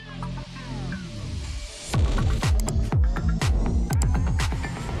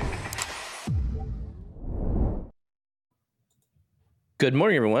Good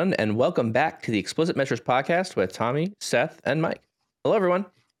morning, everyone, and welcome back to the Explicit Measures podcast with Tommy, Seth, and Mike. Hello, everyone.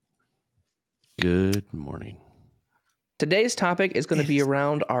 Good morning. Today's topic is going to be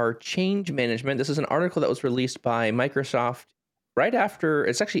around our change management. This is an article that was released by Microsoft right after,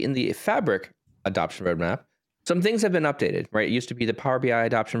 it's actually in the Fabric adoption roadmap. Some things have been updated, right? It used to be the Power BI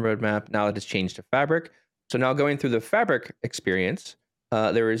adoption roadmap. Now it has changed to Fabric. So now going through the Fabric experience,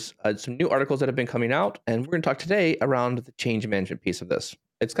 there is some new articles that have been coming out, and we're going to talk today around the change management piece of this.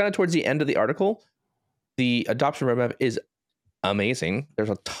 It's kind of towards the end of the article. The adoption roadmap is amazing. There's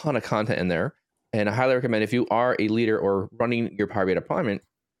a ton of content in there. And I highly recommend if you are a leader or running your Power BI deployment,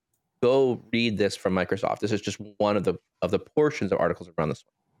 go read this from Microsoft. This is just one of the portions of articles around this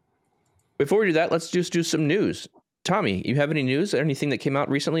one. Before we do that, let's just do some news. Tommy, you have any news or anything that came out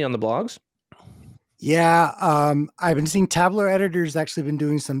recently on the blogs? Yeah, I've been seeing Tabular Editor's actually been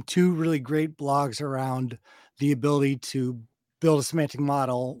doing two really great blogs around the ability to build a semantic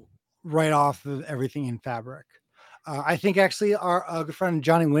model right off of everything in Fabric. I think actually our good friend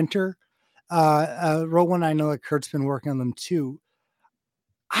Johnny Winter wrote one. I know that Kurt's been working on them too.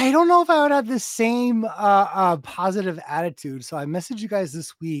 I don't know if I would have the same positive attitude. So I messaged you guys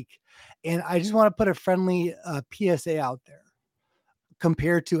this week, and I just want to put a friendly PSA out there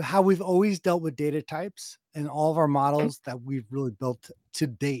compared to how we've always dealt with data types and all of our models that we've really built to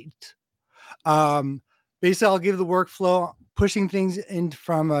date. Basically, I'll give the workflow, pushing things in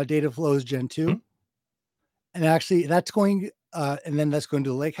from data flows Gen 2. And actually that's going, and then that's going to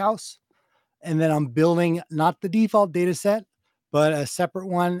the Lakehouse. And then I'm building not the default data set, but a separate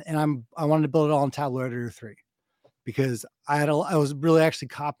one. And I wanted to build it all in Tabular Editor 3 because I was really actually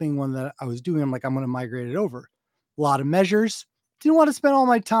copying one that I was doing. I'm like, I'm going to migrate it over. A lot of measures. Didn't want to spend all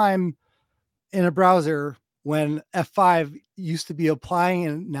my time in a browser when F5 used to be applying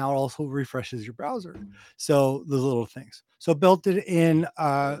and now it also refreshes your browser. So those little things. So built it in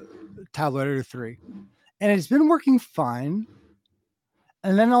Tabular Editor 3. And it's been working fine.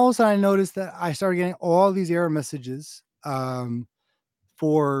 And then all of a sudden I noticed that I started getting all these error messages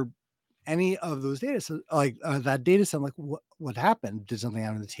for any of those data. So like that data set, I'm like, what happened? Did something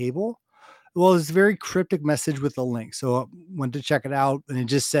happen in the table? Well, it's a very cryptic message with a link. So I went to check it out and it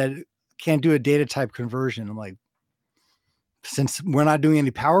just said, can't do a data type conversion. I'm like, since we're not doing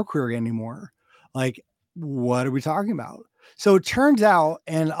any Power Query anymore, like, what are we talking about? So it turns out,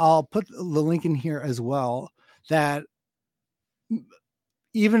 and I'll put the link in here as well, that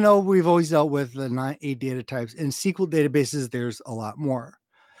even though we've always dealt with the 8 data types in SQL databases, there's a lot more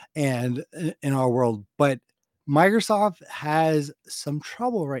and in our world, but Microsoft has some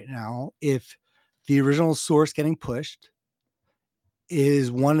trouble right now if the original source getting pushed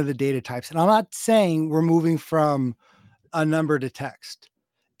is one of the data types. And I'm not saying we're moving from a number to text.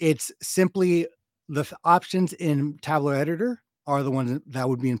 It's simply the options in Tabular Editor are the ones that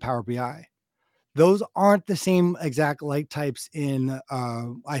would be in Power BI. Those aren't the same exact light types in,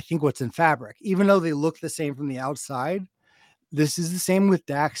 I think, what's in Fabric. Even though they look the same from the outside, this is the same with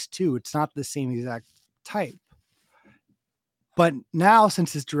DAX too. It's not the same exact type. But now,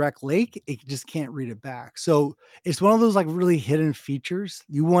 since it's direct lake, it just can't read it back. So it's one of those like really hidden features.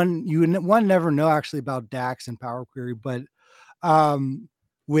 You never know actually about DAX and Power Query, but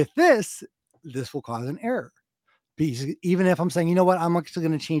with this will cause an error. Because even if I'm saying, you know what, I'm actually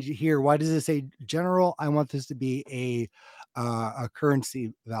going to change it here. Why does it say general? I want this to be a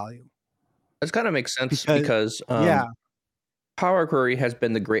currency value. This kind of makes sense because yeah. Power Query has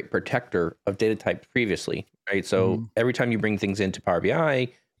been the great protector of data types previously, right? So every time you bring things into Power BI,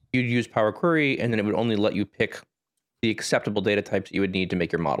 you'd use Power Query, and then it would only let you pick the acceptable data types that you would need to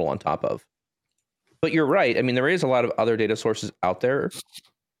make your model on top of. But you're right. I mean, there is a lot of other data sources out there,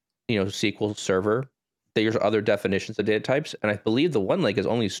 SQL Server. There's other definitions of data types, and I believe the OneLake is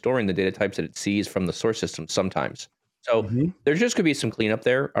only storing the data types that it sees from the source system sometimes. So there just could be some cleanup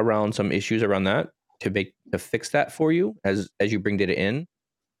there around some issues around that to fix that for you as you bring data in.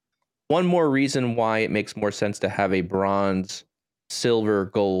 One more reason why it makes more sense to have a bronze, silver,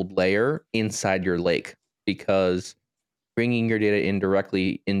 gold layer inside your lake, because bringing your data in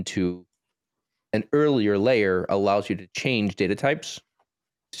directly into an earlier layer allows you to change data types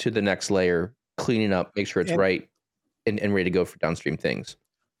to the next layer, cleaning up, make sure it's right and ready to go for downstream things.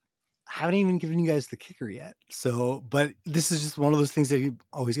 I haven't even given you guys the kicker yet. So, but this is just one of those things that you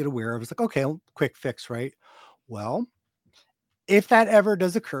always get aware of. It's like, okay, quick fix, right? Well, if that ever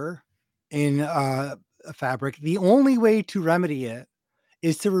does occur in a Fabric, the only way to remedy it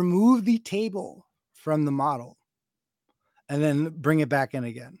is to remove the table from the model and then bring it back in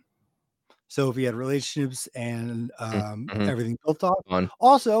again. So if you had relationships and everything built off,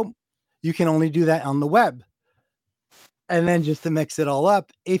 also, you can only do that on the web. And then just to mix it all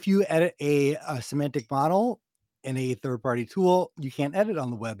up, if you edit a semantic model in a third-party tool, you can't edit on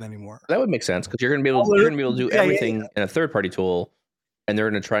the web anymore. That would make sense because you're going to be able to do everything in a third-party tool, and they're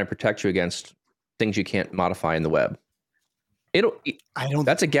going to try and protect you against things you can't modify in the web.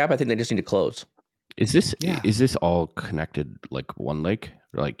 That's a gap I think they just need to close. Is this all connected like OneLake?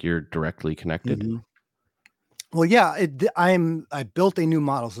 Like you're directly connected? Mm-hmm. Well, yeah, I built a new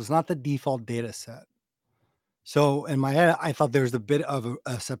model, so it's not the default data set. So in my head, I thought there was a bit of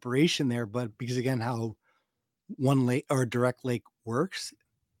a separation there, but because again, how OneLake or Direct Lake works,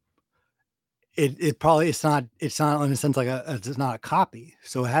 it's not in a sense like it's not a copy.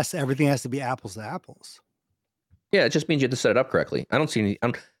 So everything has to be apples to apples. Yeah, it just means you have to set it up correctly. I don't see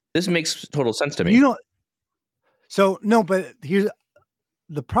any. This makes total sense to me. You don't. So no, but here's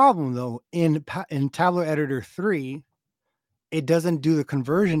the problem though. In Tabular Editor 3, it doesn't do the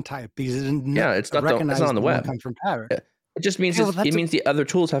conversion type because it doesn't. Yeah, it's not on the web. From Pattern. Yeah. It just means it means the other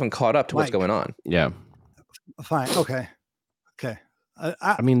tools haven't caught up to what's going on. Yeah. Fine. Okay.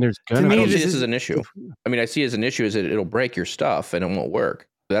 I mean, there's I don't see this as an issue. I mean, I see it as an issue is that it'll break your stuff and it won't work.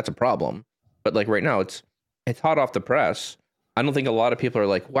 That's a problem. But like right now, it's hot off the press. I don't think a lot of people are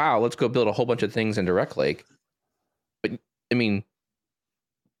like, wow, let's go build a whole bunch of things in Direct Lake. But I mean,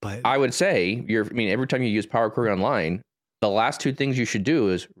 I would say every time you use Power Query Online, the last two things you should do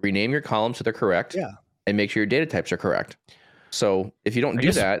is rename your columns so they're correct, and make sure your data types are correct. So if you don't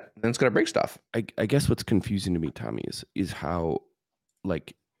do that, then it's going to break stuff. I guess what's confusing to me, Tommy, is how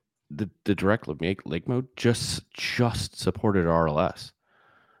like the Direct Lake mode just supported RLS.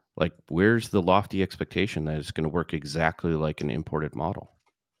 Like, where's the lofty expectation that it's going to work exactly like an imported model?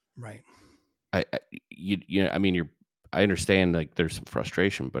 Right. I understand like there's some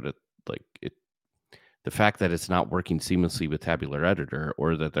frustration, but the fact that it's not working seamlessly with Tabular Editor,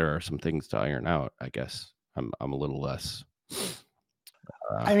 or that there are some things to iron out, I guess I'm a little less.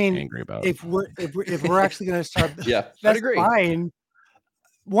 Angry about if we're actually going to start, that's agree. Fine.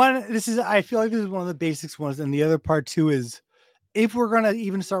 I feel like this is one of the basics ones, and the other part too is, if we're going to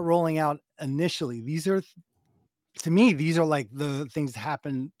even start rolling out initially, these are like the things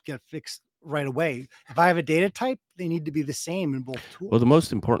that get fixed right away. If I have a data type, they need to be the same in both tools. Well, the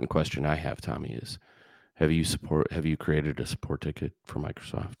most important question I have, Tommy, is have you created a support ticket for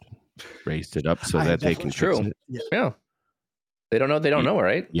Microsoft? Raised it up so that they can fix it? Yeah. They don't know,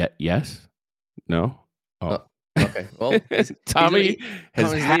 right? Yeah. Yes. No. Oh. Okay. Well, Tommy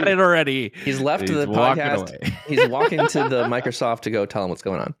has had it already. He's left the podcast. He's walking to the Microsoft to go tell him what's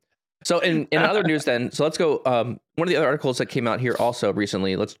going on. So in other news then, so let's go. One of the other articles that came out here also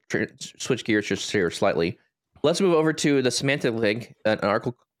recently, let's switch gears just here slightly. Let's move over to the Semantic Lake, an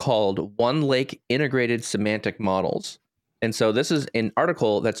article called OneLake Integrated Semantic Models. And so this is an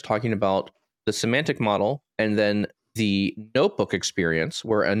article that's talking about the semantic model and then the notebook experience,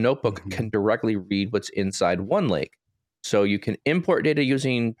 where a notebook can directly read what's inside OneLake. So you can import data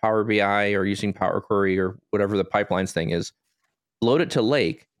using Power BI or using Power Query or whatever the pipelines thing is, load it to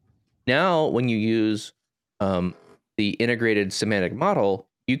Lake. Now, when you use the integrated semantic model,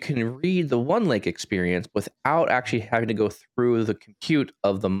 you can read the OneLake experience without actually having to go through the compute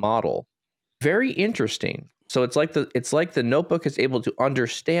of the model. Very interesting. So it's like the notebook is able to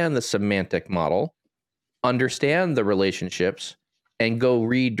understand the semantic model, understand the relationships, and go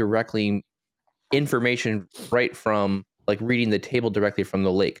read directly information right from, like, reading the table directly from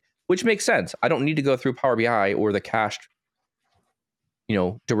the lake, which makes sense. I don't need to go through Power BI or the cached,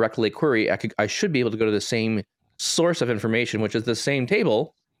 direct lake query. I should be able to go to the same source of information, which is the same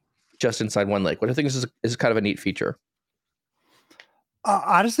table, just inside OneLake, which I think is kind of a neat feature.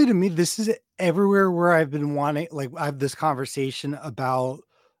 Honestly, to me, this is everywhere where I've been wanting, like, I have this conversation about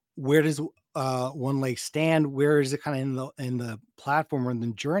where does OneLake stand? Where is it kind of in the platform or in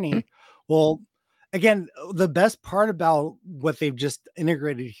the journey? Mm-hmm. Well, again, the best part about what they've just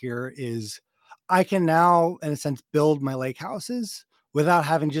integrated here is I can now, in a sense, build my lake houses without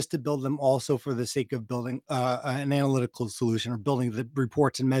having just to build them also for the sake of building an analytical solution or building the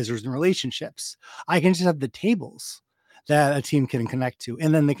reports and measures and relationships. I can just have the tables that a team can connect to,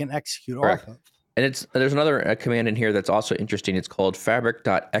 and then they can execute off of. And there's another command in here that's also interesting. It's called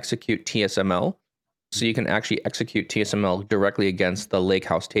fabric.execute TSML. So you can actually execute TSML directly against the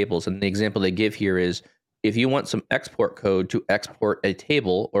Lakehouse tables. And the example they give here is, if you want some export code to export a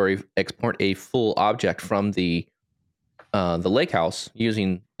table or export a full object from the Lakehouse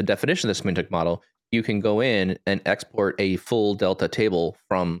using the definition of the semantic model, you can go in and export a full Delta table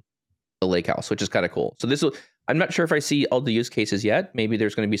from the Lakehouse, which is kind of cool. So I'm not sure if I see all the use cases yet. Maybe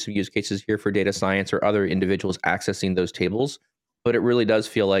there's going to be some use cases here for data science or other individuals accessing those tables. But it really does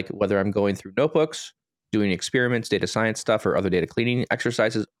feel like, whether I'm going through notebooks doing experiments, data science stuff, or other data cleaning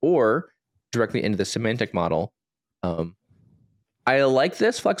exercises, or directly into the semantic model. I like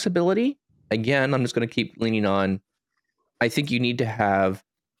this flexibility. Again, I'm just going to keep leaning on, I think you need to have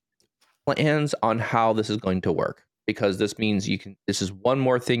plans on how this is going to work, because this means this is one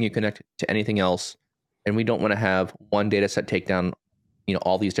more thing you connect to anything else. And we don't want to have one data set take down,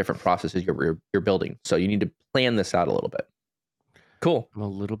 all these different processes you're building. So you need to plan this out a little bit. Cool. I'm a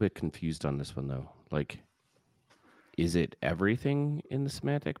little bit confused on this one though. Like, is it everything in the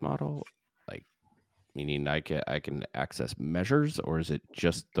semantic model? Like, meaning I can access measures, or is it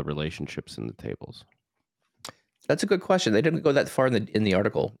just the relationships in the tables? That's a good question. They didn't go that far in the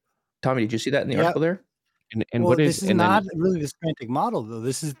article. Tommy, did you see that in the article there? And what is this is not really the semantic model though.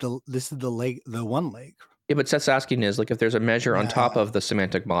 This is the lake, the one lake. Yeah, but Seth's asking is, like, if there's a measure on top of the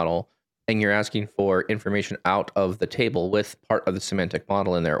semantic model and you're asking for information out of the table with part of the semantic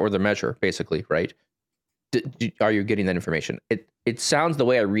model in there, or the measure, basically, right? Are you getting that information? It sounds, the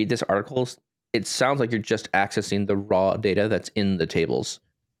way I read this article, it sounds like you're just accessing the raw data that's in the tables.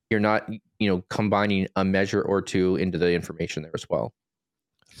 You're not, combining a measure or two into the information there as well.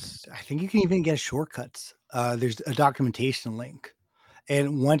 I think you can even get shortcuts. There's a documentation link.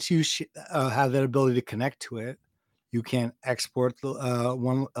 And once you have that ability to connect to it, you can export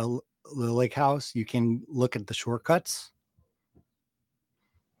the lake house. You can look at the shortcuts.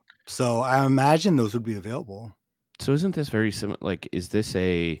 So I imagine those would be available. So isn't this very similar? Like, is this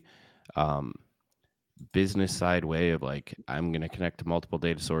a business side way of, like, I'm going to connect to multiple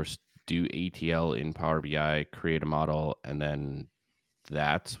data source, do ATL in Power BI, create a model, and then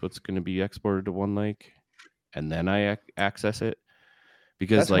that's what's going to be exported to OneLake, and then I access it?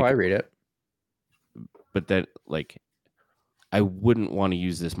 Because that's how I read it. But then, like, I wouldn't want to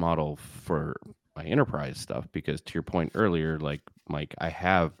use this model for my enterprise stuff, because to your point earlier, like, Mike, I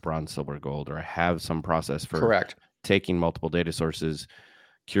have bronze, silver, gold, or I have some process for correct taking multiple data sources,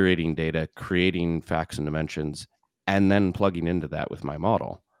 curating data, creating facts and dimensions, and then plugging into that with my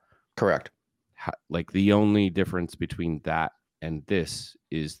model. Correct. Like, the only difference between that and this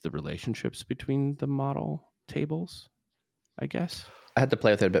is the relationships between the model tables, I guess. I had to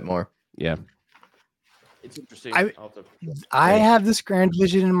play with it a bit more. Yeah. It's interesting. I have this grand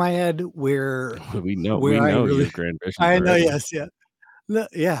vision in my head where we know you have grand vision. I know, yes, yeah.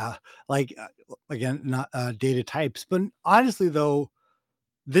 Yeah, like, again, not data types, but honestly though,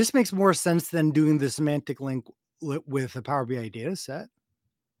 this makes more sense than doing the semantic link with a Power BI data set,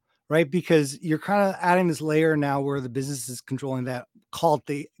 right? Because you're kind of adding this layer now where the business is controlling that, called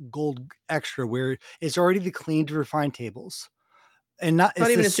the gold extra, where it's already the clean to refine tables. And not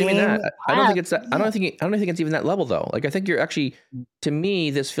even assuming that. I don't think it's that. I don't think it's even that level though. Like, I think you're actually, to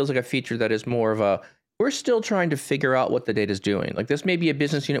me, this feels like a feature that is more of a, we're still trying to figure out what the data is doing. Like, this may be a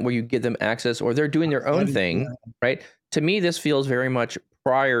business unit where you give them access, or they're doing their own thing, right? To me, this feels very much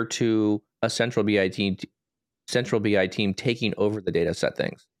prior to a central BI team taking over the data set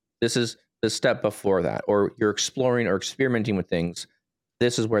things. This is the step before that, or you're exploring or experimenting with things.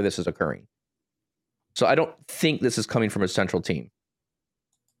 This is where this is occurring. So I don't think this is coming from a central team.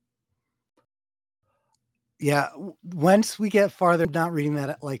 Yeah, once we get farther, I'm not reading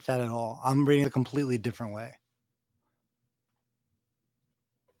that like that at all. I'm reading it a completely different way.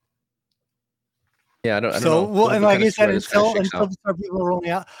 Yeah, I don't know. Well, and like I said, until people are rolling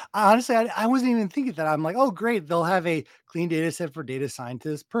out, honestly, I wasn't even thinking that. I'm like, oh, great, they'll have a clean data set for data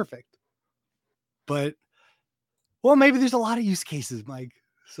scientists. Perfect. But, well, maybe there's a lot of use cases, Mike.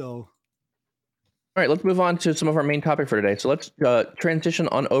 So. All right, let's move on to some of our main topic for today. So let's transition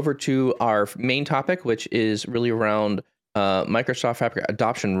on over to our main topic, which is really around Microsoft Fabric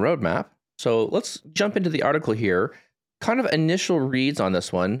adoption roadmap. So let's jump into the article here. Kind of initial reads on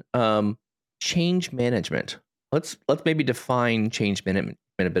this one. Change management. Let's maybe define change management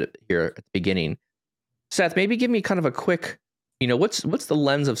a bit here at the beginning. Seth, maybe give me kind of a quick, what's the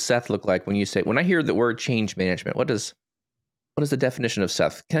lens of Seth look like when I hear the word change management? What is the definition of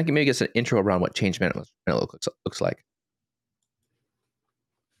Seth? Can I maybe get an intro around what change management looks like?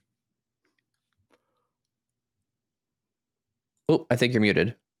 Oh, I think you're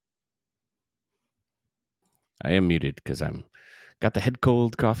muted. I am muted because I'm got the head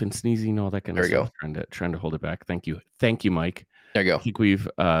cold, coughing, sneezing, all that kind of stuff. Trying to hold it back. Thank you, Mike. There you go. I think we've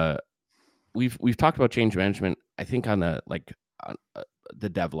talked about change management, I think, on the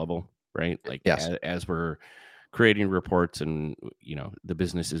dev level, right? Like, yes. as we're creating reports, and the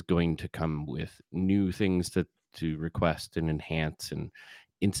business is going to come with new things to request and enhance and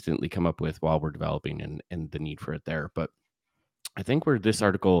instantly come up with while we're developing, and the need for it there. But I think where this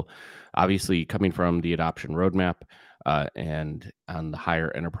article, obviously coming from the adoption roadmap, and on the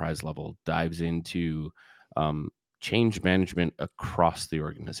higher enterprise level dives into change management across the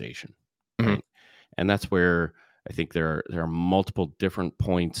organization, right? And that's where I think there are multiple different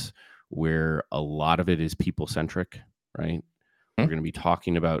points where a lot of it is people centric, right? We're going to be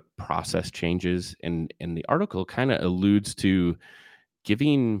talking about process changes, and the article kind of alludes to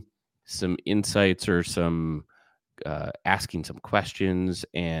giving some insights or some asking some questions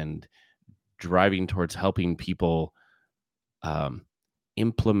and driving towards helping people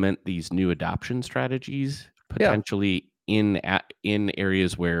implement these new adoption strategies potentially in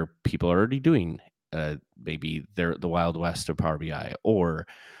areas where people are already doing maybe they're the Wild West of Power BI, or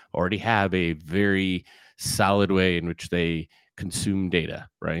already have a very solid way in which they consume data,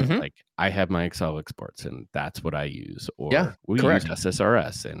 right? Like I have my Excel exports and that's what I use, or we use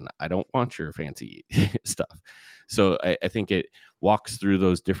SSRS and I don't want your fancy stuff. So I think it walks through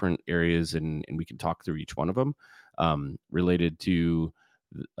those different areas, and we can talk through each one of them related to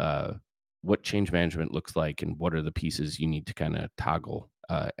what change management looks like and what are the pieces you need to kind of toggle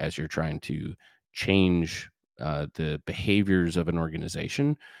as you're trying to change the behaviors of an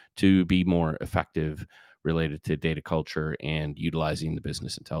organization to be more effective related to data culture and utilizing the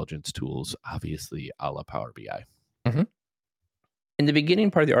business intelligence tools, obviously a la Power BI. In the beginning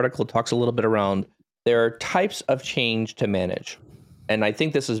part of the article, it talks a little bit around there are types of change to manage. And I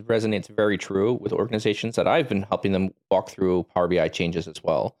think this resonates very true with organizations that I've been helping them walk through Power BI changes as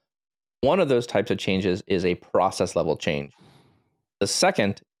well. One of those types of changes is a process level change. The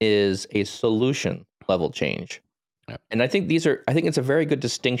second is a solution level change. And I think it's a very good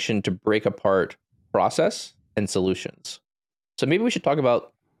distinction to break apart process and solutions. So maybe we should talk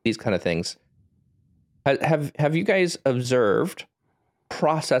about these kind of things. Have you guys observed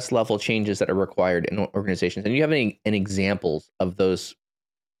process level changes that are required in organizations? And do you have any examples of those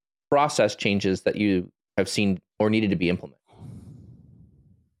process changes that you have seen or needed to be implemented?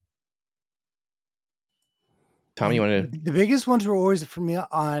 Tom, you want to? The biggest ones were always for me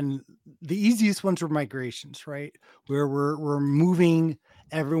the easiest ones were migrations, right? Where we're moving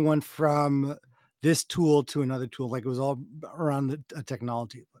everyone from this tool to another tool, like it was all around the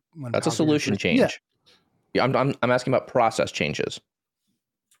technology. That's a solution change. Yeah, I'm asking about process changes.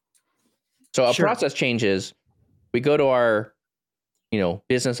 So a process change is we go to our,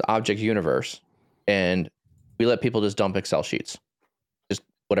 business object universe and we let people just dump Excel sheets, just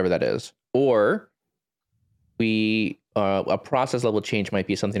whatever that is. Or a process level change might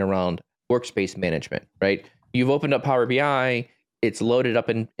be something around workspace management, right? You've opened up Power BI, it's loaded up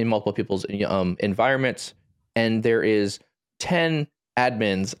in multiple people's environments, and there is 10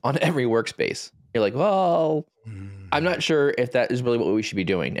 admins on every workspace. You're like, well, I'm not sure if that is really what we should be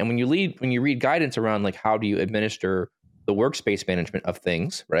doing. And when you read guidance around like how do you administer the workspace management of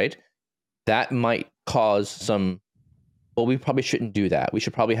things, right? That might cause we probably shouldn't do that. We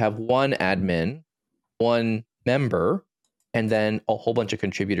should probably have one admin, one member, and then a whole bunch of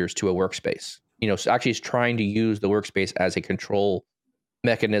contributors to a workspace. So actually it's trying to use the workspace as a control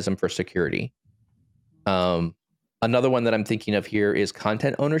mechanism for security. Another one that I'm thinking of here is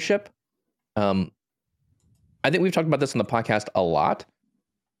content ownership. I think we've talked about this on the podcast a lot.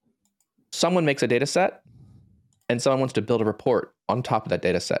 Someone makes a data set and someone wants to build a report on top of that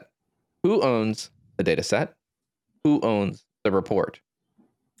data set. Who owns the data set? Who owns the report?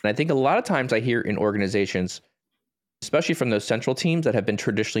 And I think a lot of times I hear in organizations, especially from those central teams that have been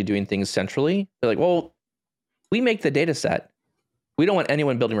traditionally doing things centrally, they're like, well, we make the data set. We don't want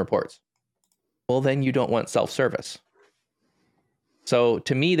anyone building reports. Well, then you don't want self-service. So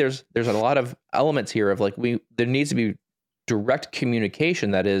to me, there's a lot of elements here of like there needs to be direct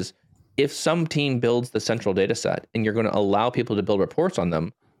communication. That is, if some team builds the central data set and you're going to allow people to build reports on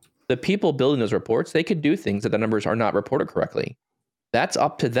them, the people building those reports, they could do things that the numbers are not reported correctly. That's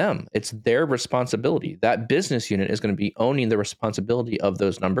up to them. It's their responsibility. That business unit is going to be owning the responsibility of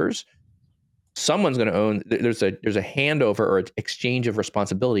those numbers. Someone's going to own. There's a handover or exchange of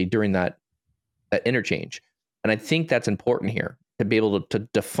responsibility during that interchange, and I think that's important here to be able to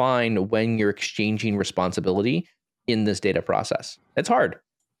define when you're exchanging responsibility in this data process. It's hard.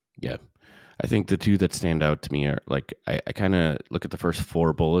 Yeah. I think the two that stand out to me are like, I kind of look at the first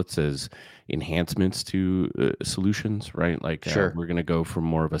 4 bullets as enhancements to solutions, right? Like we're going to go from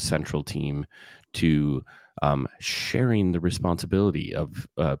more of a central team to sharing the responsibility of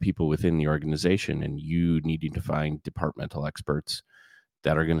people within the organization, and you needing to find departmental experts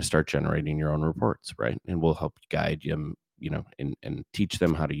that are going to start generating your own reports, right? And we'll help guide them, and teach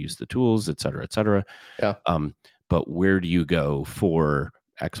them how to use the tools, et cetera, et cetera. Yeah. But where do you go for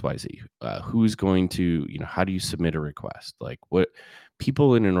XYZ? Who's going to, how do you submit a request? Like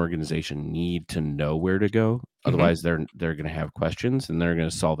people in an organization need to know where to go. Otherwise, they're going to have questions and they're going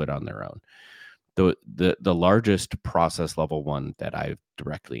to solve it on their own. The largest process level one that I've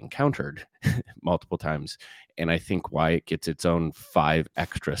directly encountered multiple times, and I think why it gets its own 5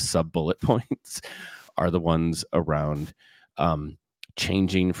 extra sub bullet points, are the ones around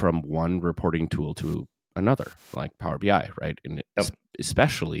changing from one reporting tool to another, like Power BI, right? And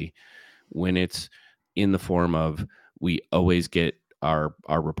especially when it's in the form of, we always get our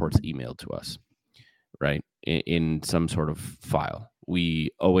reports emailed to us, right? In some sort of file.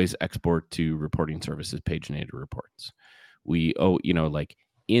 We always export to reporting services paginated reports. We like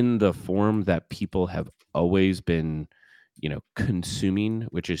in the form that people have always been, consuming,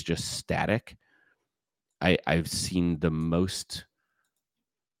 which is just static. I've seen the most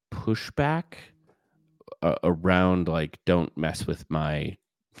pushback around, like, don't mess with my,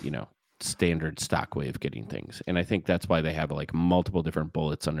 standard stock way of getting things. And I think that's why they have like multiple different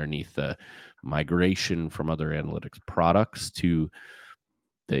bullets underneath the migration from other analytics products to,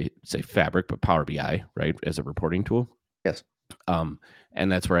 they say Fabric, but Power BI, right, as a reporting tool. Yes. And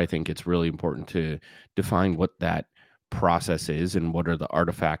that's where I think it's really important to define what that process is and what are the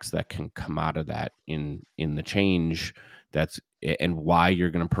artifacts that can come out of that in the change and why you're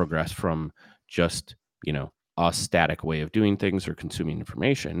going to progress from just, a static way of doing things or consuming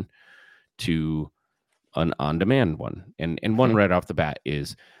information to an on-demand one. And one right off the bat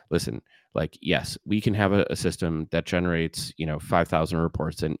is, listen, like, yes, we can have a system that generates, 5,000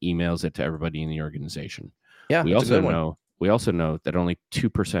 reports and emails it to everybody in the organization. Yeah, we also know that only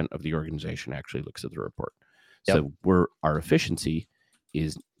 2% of the organization actually looks at the report. Yep. So our efficiency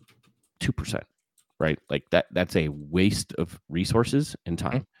is 2%, right? Like that's a waste of resources and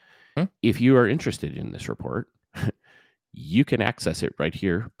time. If you are interested in this report, you can access it right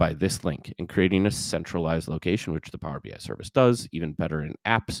here by this link, and creating a centralized location, which the Power BI service does, even better in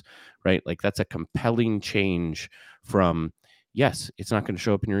apps, right? Like, that's a compelling change from, yes, it's not going to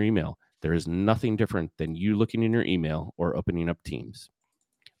show up in your email. There is nothing different than you looking in your email or opening up Teams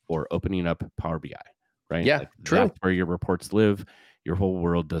or opening up Power BI, right? Yeah, true. That's where your reports live. Your whole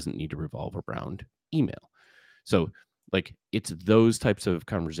world doesn't need to revolve around email. So, like, it's those types of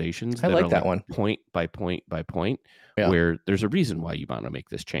conversations that are one point by point by point, where there's a reason why you want to make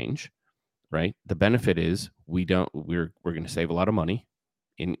this change, right? The benefit is we're going to save a lot of money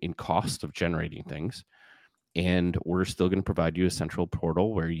in cost of generating things, and we're still going to provide you a central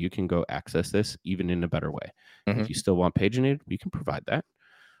portal where you can go access this even in a better way. If you still want paginated, we can provide that,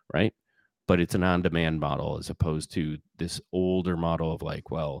 right? But it's an on-demand model as opposed to this older model of like,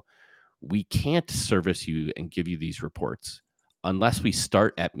 well, we can't service you and give you these reports unless we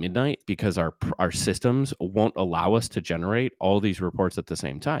start at midnight because our systems won't allow us to generate all these reports at the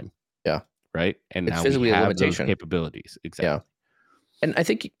same time. Yeah. Right. And it's now physically we have a limitation. those capabilities. Exactly. Yeah. And I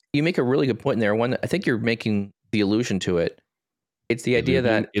think you make a really good point in there. One, I think you're making the allusion to it. It's the idea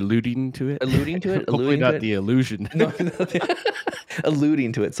that alluding to it. Hopefully not the illusion. No,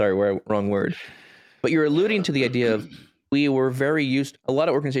 alluding to it. Sorry, wrong word. But you're alluding to the idea of, a lot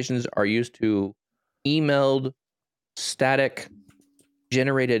of organizations are used to emailed, static,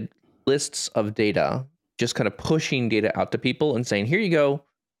 generated lists of data, just kind of pushing data out to people and saying, here you go,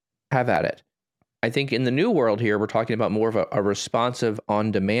 have at it. I think in the new world here, we're talking about more of a responsive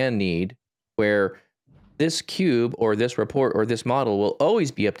on-demand need where this cube or this report or this model will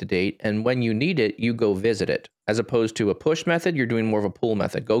always be up to date. And when you need it, you go visit it. As opposed to a push method, you're doing more of a pull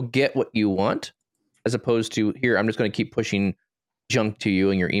method. Go get what you want, as opposed to, here, I'm just going to keep pushing junk to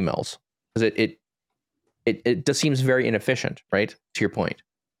you in your emails. Because it just seems very inefficient, right? To your point.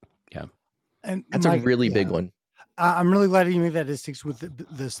 Yeah. And that's a really big one. I'm really glad you made that distinction with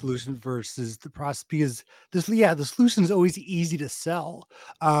the solution versus the process, because the solution is always easy to sell.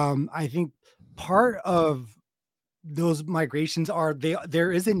 I think part of those migrations are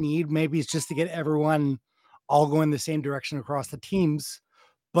there is a need. Maybe it's just to get everyone all going the same direction across the teams,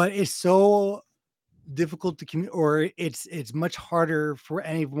 but it's so difficult to communicate, or it's much harder for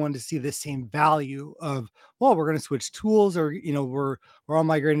anyone to see the same value of, well, we're going to switch tools, or we're all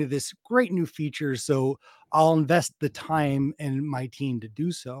migrating to this great new feature, so I'll invest the time in my team to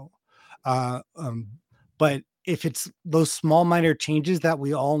do so. But if it's those small minor changes that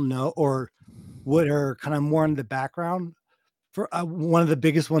we all know, or what are kind of more in the background, for one of the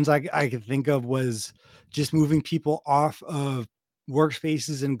biggest ones I could think of was just moving people off of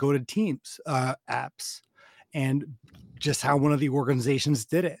Workspaces and go to Teams apps, and just how one of the organizations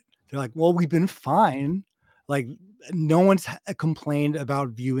did it. They're like, well, we've been fine. Like, no one's complained about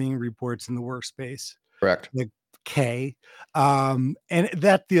viewing reports in the workspace. Correct. Like, and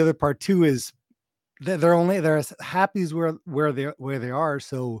that the other part too is, they're as happy as where they are.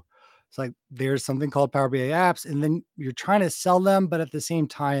 So it's like there's something called Power BI apps, and then you're trying to sell them, but at the same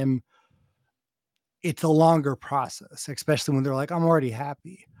time, it's a longer process, especially when they're like, I'm already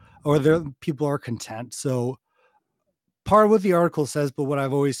happy, or people are content. So part of what the article says, but what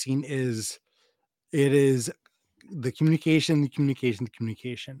I've always seen is it is the communication.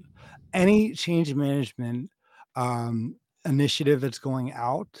 Any change management initiative that's going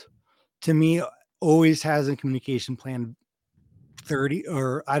out, to me, always has a communication plan 30,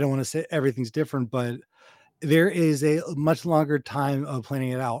 or I don't want to say everything's different, but there is a much longer time of planning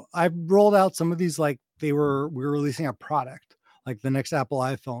it out. I've rolled out some of these, like we were releasing a product, like the next Apple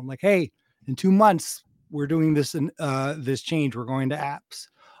iPhone, like, hey, in 2 months, we're doing this this change. We're going to apps.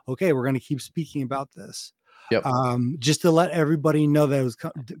 Okay, we're going to keep speaking about this. Yep. Just to let everybody know that it was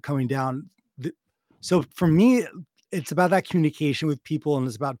coming down. So for me, it's about that communication with people, and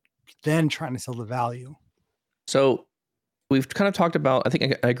it's about then trying to sell the value. So we've kind of talked about, I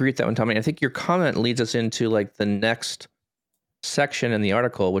think I agree with that one, Tommy. I think your comment leads us into like the next section in the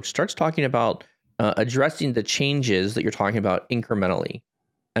article, which starts talking about addressing the changes that you're talking about incrementally.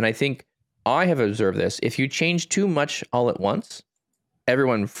 And I think I have observed this. If you change too much all at once,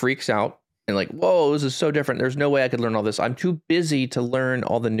 everyone freaks out and like, whoa, this is so different. There's no way I could learn all this. I'm too busy to learn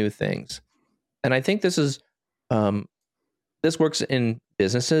all the new things. And I think this is, this works in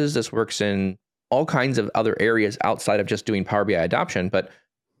businesses. This works in all kinds of other areas outside of just doing Power BI adoption. But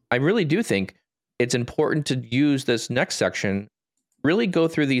I really do think it's important to use this next section, really go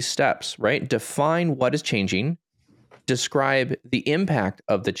through these steps, right? Define what is changing, describe the impact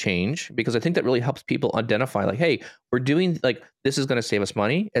of the change, because I think that really helps people identify like, hey, we're doing like, this is going to save us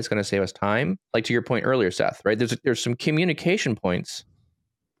money. It's going to save us time. Like to your point earlier, Seth, right? There's some communication points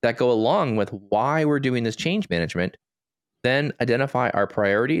that go along with why we're doing this change management. Then identify our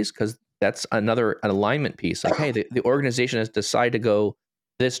priorities, because that's an alignment piece. Like, hey, the organization has decided to go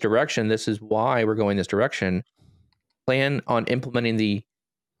this direction. This is why we're going this direction. Plan on implementing the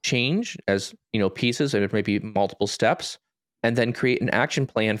change as pieces, and it may be multiple steps, and then create an action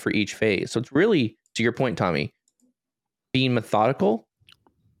plan for each phase. So it's really, to your point, Tommy, being methodical,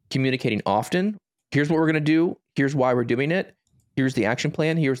 communicating often. Here's what we're going to do. Here's why we're doing it. Here's the action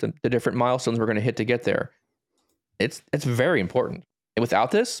plan. Here's the different milestones we're going to hit to get there. It's very important. And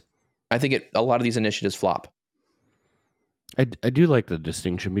without this, I think a lot of these initiatives flop. I do like the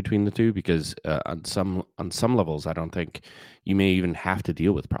distinction between the two, because on some levels, I don't think you may even have to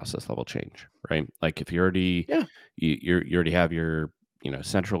deal with process level change, right? Like if you already you already have your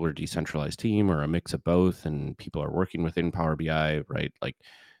central or decentralized team, or a mix of both, and people are working within Power BI, right? Like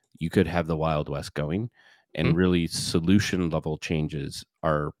you could have the Wild West going, and really solution level changes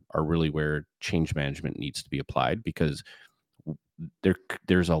are really where change management needs to be applied, because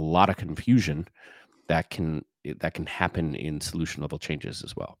there's a lot of confusion that can happen in solution level changes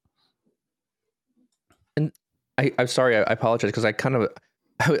as well. And I'm sorry, I apologize, because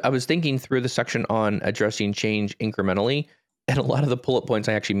I was thinking through the section on addressing change incrementally, and a lot of the bullet points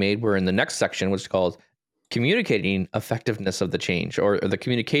I actually made were in the next section, which is called communicating effectiveness of the change, or the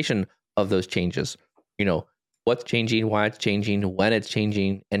communication of those changes. What's changing, why it's changing, when it's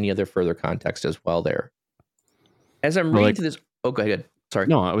changing, any other further context as well there. As I'm reading through this, go ahead. Sorry.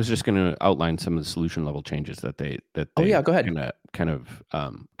 No, I was just going to outline some of the solution level changes that they oh yeah, go ahead. Kind of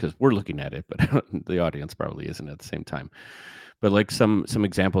because we're looking at it, but the audience probably isn't at the same time. But like some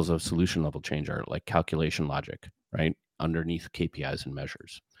examples of solution level change are like calculation logic, right? Underneath KPIs and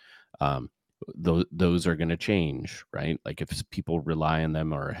measures. Those are going to change, right? Like if people rely on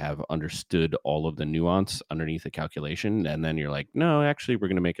them or have understood all of the nuance underneath the calculation, and then you're like, no, actually, we're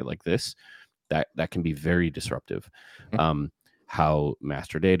going to make it like this. That can be very disruptive. How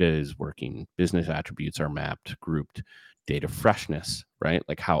master data is working, business attributes are mapped, grouped, data freshness, right?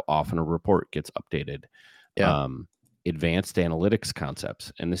 Like how often a report gets updated. Advanced analytics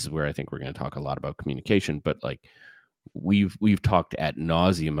concepts, and this is where I think we're going to talk a lot about communication, but like we've talked ad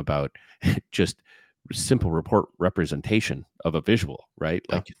nauseum about just simple report representation of a visual, right?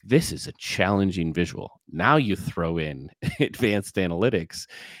 Like this is a challenging visual. Now you throw in advanced analytics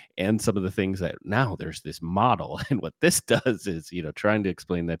and some of the things that now there's this model, and what this does is trying to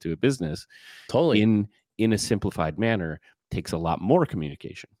explain that to a business totally in a simplified manner takes a lot more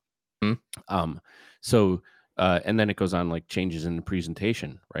communication. And then it goes on like changes in the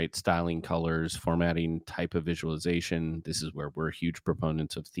presentation, right? Styling, colors, formatting, type of visualization. This is where we're huge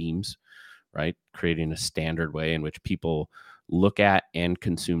proponents of themes, right? Creating a standard way in which people look at and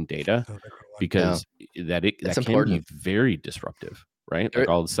consume data, because that can be very disruptive, right? Like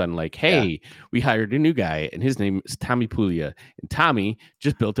all of a sudden, like, hey, we hired a new guy and his name is Tommy Puglia, and Tommy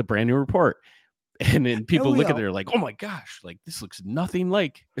just built a brand new report. And then people Oh, look yeah. at it, they're like, oh my gosh, like this looks nothing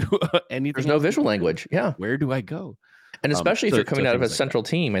like anything. There's no else visual before. language. Yeah. Where do I go? And especially if So- you're coming so out of a things like central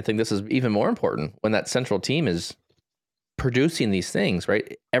team, I think this is even more important when that central team is producing these things,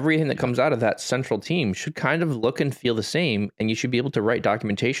 right? Everything that comes out of that central team should kind of look and feel the same. And you should be able to write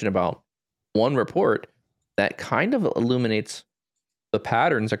documentation about one report that kind of illuminates the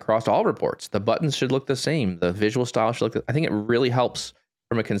patterns across all reports. The buttons should look the same. The visual style should look. I think it really helps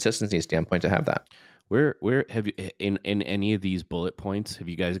from a consistency standpoint to have that. Where have you in any of these bullet points? Have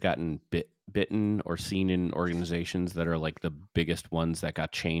you guys gotten bitten or seen in organizations that are like the biggest ones that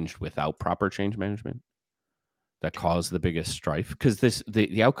got changed without proper change management that caused the biggest strife? Because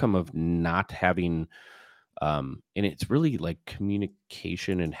the outcome of not having and it's really like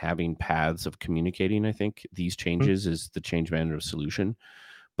communication and having paths of communicating. I think these changes is the change management solution.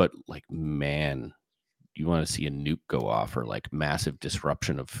 But like, man, you want to see a nuke go off or like massive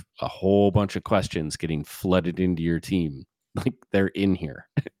disruption of a whole bunch of questions getting flooded into your team. Like they're in here.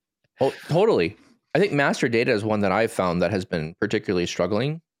 Oh, totally. I think master data is one that I've found that has been particularly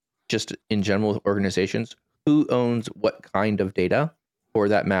struggling just in general with organizations. Who owns what kind of data for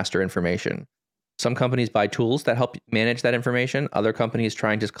that master information? Some companies buy tools that help manage that information. Other companies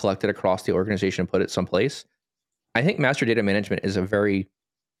try and just collect it across the organization and put it someplace. I think master data management is a very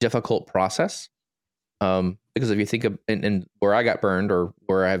difficult process. Because if you think of and where I got burned or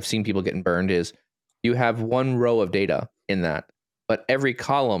where I've seen people getting burned is you have one row of data in that, but every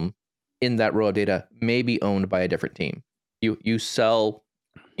column in that row of data may be owned by a different team. You sell,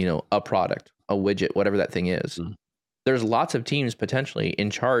 a product, a widget, whatever that thing is. Mm. There's lots of teams potentially in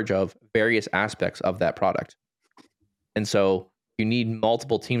charge of various aspects of that product. And so you need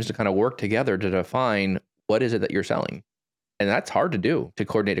multiple teams to kind of work together to define what is it that you're selling. And that's hard to do, to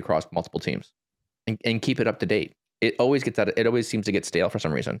coordinate across multiple teams and keep it up to date. It always seems to get stale for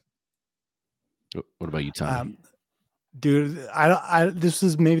some reason. What about you, Tommy? Dude, this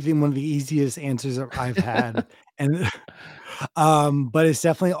is maybe one of the easiest answers I've had. And but it's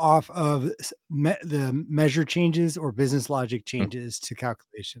definitely off of the measure changes or business logic changes to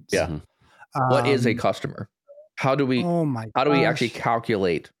calculations. Yeah. What is a customer? How do we actually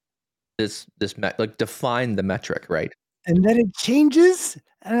calculate this define the metric, right? And then it changes,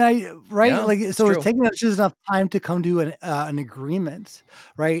 and Yeah, it's taking us just enough time to come to an agreement,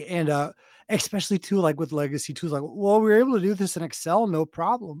 right? And especially too, like with legacy tools, like, well, we were able to do this in Excel, no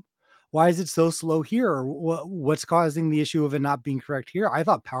problem. Why is it so slow here? Or what's causing the issue of it not being correct here? I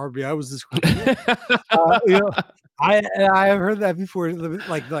thought Power BI was this quick. I have heard that before.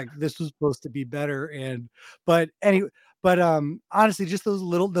 Like this was supposed to be better, but honestly, just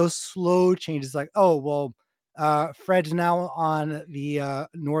those slow changes, like, oh well. Fred's now on the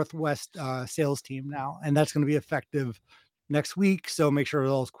Northwest sales team now, and that's going to be effective next week. So make sure it's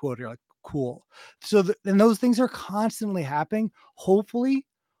all quoted. You're like, cool. So and those things are constantly happening. Hopefully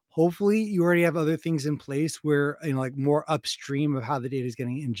you already have other things in place where like more upstream of how the data is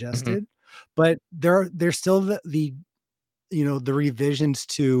getting ingested, but there's still the revisions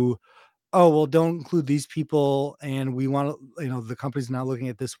to, oh, well, don't include these people, and we want to, the company's not looking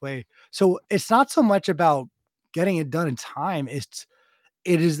at it this way. So it's not so much about getting it done in time. It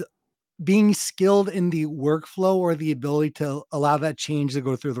is being skilled in the workflow or the ability to allow that change to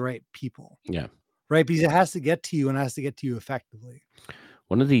go through the right people. Yeah. Right. Because it has to get to you, and it has to get to you effectively.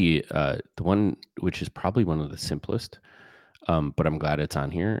 One of the one which is probably one of the simplest, but I'm glad it's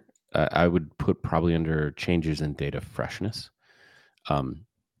on here. I would put probably under changes in data freshness.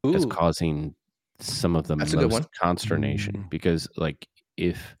 As causing some of the most consternation, because like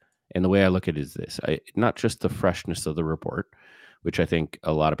and the way I look at it is this, not just the freshness of the report, which I think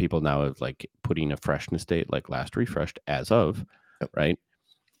a lot of people now have like putting a freshness date, like last refreshed as of, right?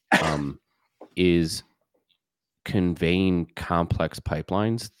 Is conveying complex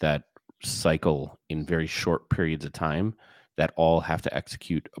pipelines that cycle in very short periods of time that all have to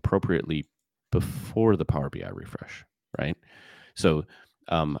execute appropriately before the Power BI refresh, right? So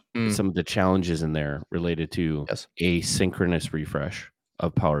some of the challenges in there related to asynchronous refresh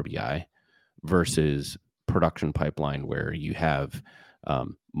of Power BI versus production pipeline, where you have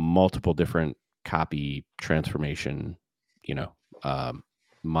multiple different copy transformation,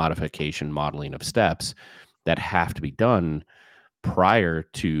 modification, modeling of steps that have to be done prior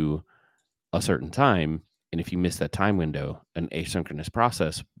to a certain time. And if you miss that time window, an asynchronous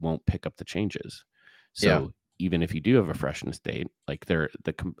process won't pick up the changes. So even if you do have a freshness date, like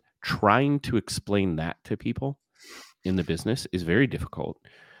trying to explain that to people in the business is very difficult.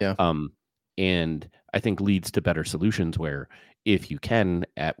 Yeah. And I think leads to better solutions where if you can,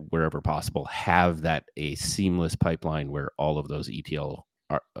 at wherever possible, have a seamless pipeline where all of those ETL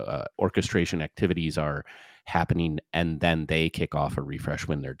orchestration activities are happening, and then they kick off a refresh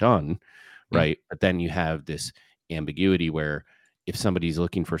when they're done, right? But then you have this ambiguity where if somebody's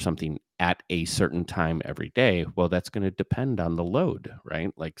looking for something at a certain time every day, well, that's going to depend on the load,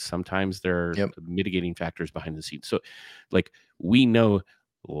 right? Like sometimes there are mitigating factors behind the scenes. So like we know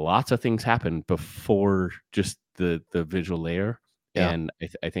lots of things happen before just the visual layer. And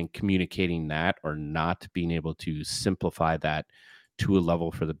I think communicating that or not being able to simplify that to a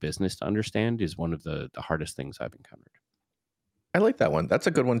level for the business to understand is one of the hardest things I've encountered. I like that one. That's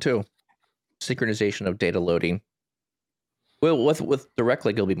a good one too. Synchronization of data loading. Well, with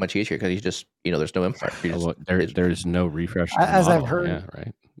DirectLink, it'll be much easier because you just, there's no import. There's no refresh. As I've heard. Yeah,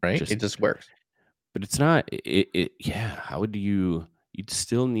 right. It just works. But it's not, how would you'd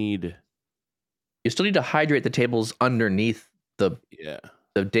still need. You still need to hydrate the tables underneath the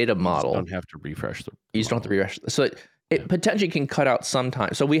data model. You don't have to refresh the You just don't have to refresh. So it potentially can cut out some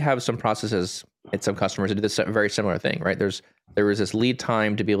time. So we have some processes at some customers that do this very similar thing, right? There was this lead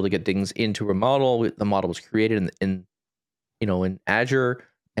time to be able to get things into a model. The model was created in Azure,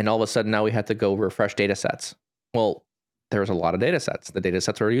 and all of a sudden now we had to go refresh data sets. Well, there was a lot of data sets. The data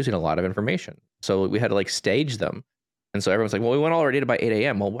sets were using a lot of information. So we had to stage them. And so everyone's like, well, we want all our data by 8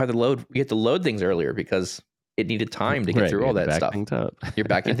 a.m. Well, we had to load things earlier because it needed time to get through all that stuff. You're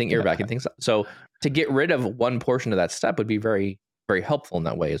backing things up. So to get rid of one portion of that step would be very, very helpful in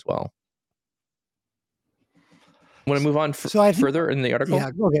that way as well. Want to move on further in the article?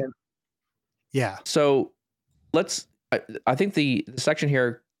 Yeah, go ahead. Yeah. So I think the section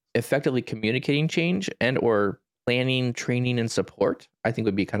here, effectively communicating change and or planning, training, and support, I think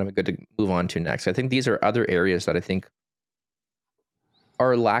would be kind of good to move on to next. I think these are other areas that I think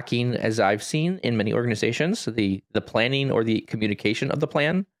are lacking, as I've seen in many organizations. So the planning or the communication of the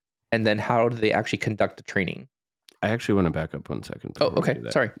plan, and then how do they actually conduct the training? I actually want to back up 1 second. Oh, okay.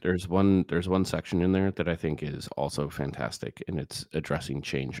 Sorry. There's one section in there that I think is also fantastic, and it's addressing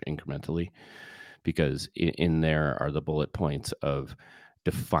change incrementally, because in there are the bullet points of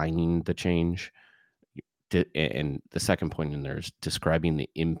defining the change. And the second point in there is describing the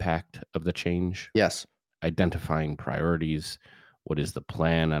impact of the change. Yes. Identifying priorities. What is the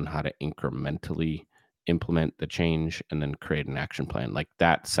plan on how to incrementally implement the change, and then create an action plan? Like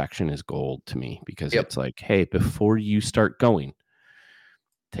that section is gold to me, because it's like, hey, before you start going,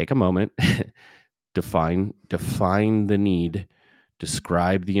 take a moment, define the need,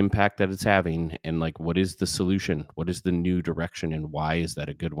 describe the impact that it's having, and what is the solution? What is the new direction, and why is that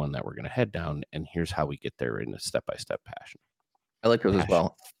a good one that we're going to head down? And here's how we get there in a step-by-step passion. I like those as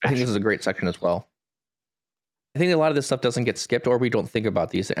well. I think this is a great section as well. I think a lot of this stuff doesn't get skipped, or we don't think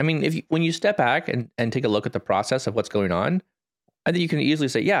about these. I mean, when you step back and take a look at the process of what's going on, I think you can easily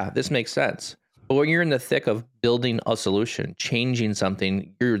say, yeah, this makes sense. But when you're in the thick of building a solution, changing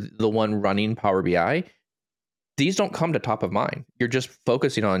something, you're the one running Power BI, these don't come to top of mind. You're just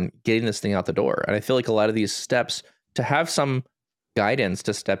focusing on getting this thing out the door. And I feel like a lot of these steps, to have some guidance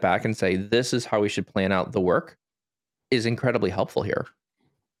to step back and say, this is how we should plan out the work, is incredibly helpful here.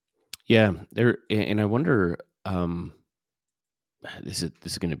 Yeah. And I wonder, this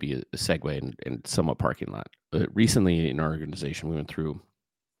is going to be a segue and somewhat parking lot. Recently in our organization, we went through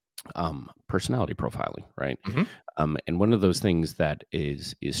personality profiling, right? Mm-hmm. And one of those things that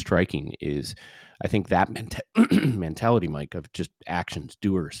is striking is, I think, that mentality, Mike, of just actions,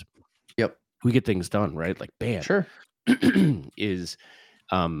 doers. Yep. We get things done, right? Like, bam. Sure. is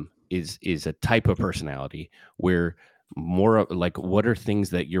a type of personality where more like, what are things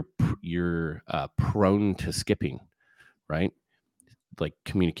that you're prone to skipping, right? Like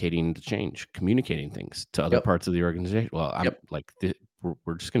communicating the change, communicating things to other parts of the organization. Well, I'm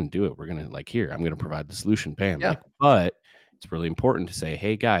we're just going to do it. We're going to here, I'm going to provide the solution. Bam. Yeah. But it's really important to say,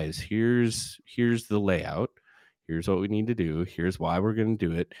 hey guys, here's the layout. Here's what we need to do. Here's why we're going to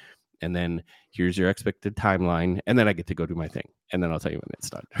do it. And then here's your expected timeline. And then I get to go do my thing. And then I'll tell you when it's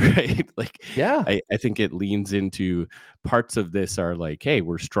done. Right. I think it leans into parts of this are like, hey,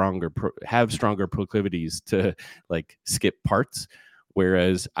 we're have stronger proclivities to skip parts.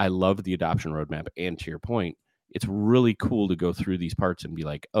 Whereas I love the adoption roadmap. And to your point, it's really cool to go through these parts and be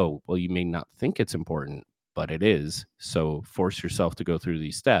like, oh, well, you may not think it's important, but it is. So force yourself to go through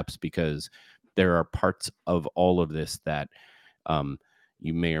these steps, because there are parts of all of this that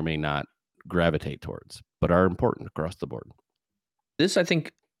you may or may not gravitate towards, but are important across the board. This, I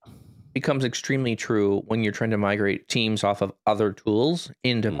think, becomes extremely true when you're trying to migrate teams off of other tools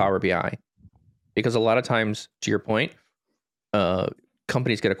into Power BI. Because a lot of times, to your point,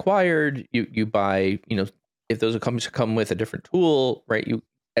 companies get acquired, you buy, if those companies come with a different tool, right?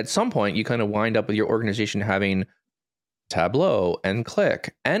 At some point, you kind of wind up with your organization having Tableau and Qlik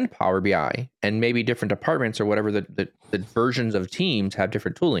and Power BI, and maybe different departments or whatever the versions of teams have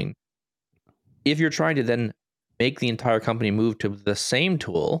different tooling. If you're trying to then make the entire company move to the same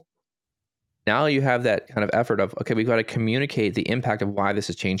tool, now you have that kind of effort of, okay, we've got to communicate the impact of why this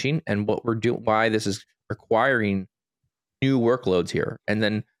is changing and what we're doing, why this is requiring new workloads here. And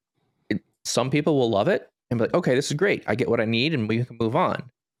then some people will love it and be like, okay, this is great. I get what I need and we can move on.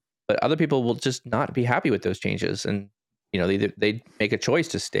 But other people will just not be happy with those changes. And, they make a choice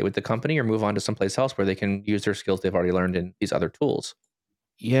to stay with the company or move on to someplace else where they can use their skills they've already learned in these other tools.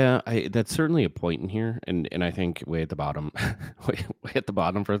 Yeah, that's certainly a point in here, and I think way at the bottom, way at the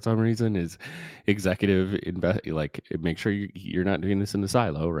bottom for some reason is executive like make sure you're not doing this in the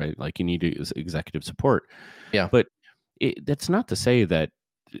silo, right? Like you need executive support. Yeah, but that's not to say that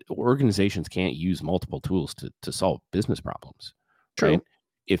organizations can't use multiple tools to solve business problems. True. Right?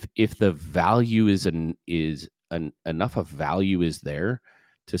 If the value is enough of value is there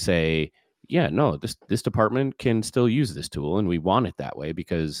to say, yeah, no, this department can still use this tool and we want it that way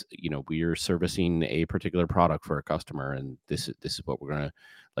because, we are servicing a particular product for a customer and this is what we're going to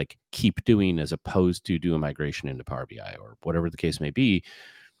like keep doing as opposed to do a migration into Power BI or whatever the case may be.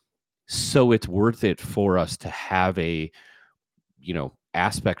 So it's worth it for us to have a,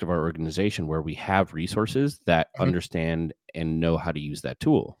 aspect of our organization where we have resources that understand and know how to use that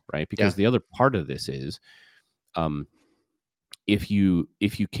tool, right? Because the other part of this is, if you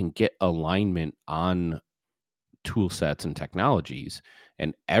can get alignment on tool sets and technologies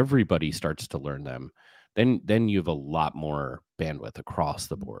and everybody starts to learn them, then you have a lot more bandwidth across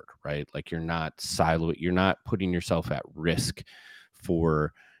the board, right? Like you're not putting yourself at risk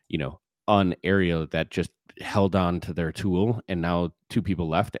for, an area that just held on to their tool and now two people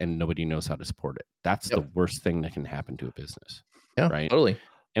left and nobody knows how to support it. That's the worst thing that can happen to a business. Yeah, right? Totally.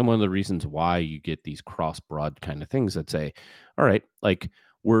 And one of the reasons why you get these cross broad kind of things that say, all right, like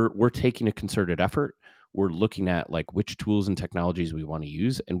we're taking a concerted effort. We're looking at like which tools and technologies we want to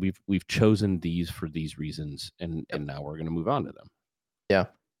use. And we've chosen these for these reasons. And now we're going to move on to them. Yeah.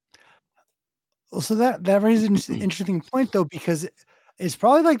 Well, so that raises an interesting point though, because it's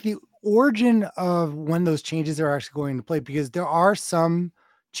probably like the origin of when those changes are actually going to play, because there are some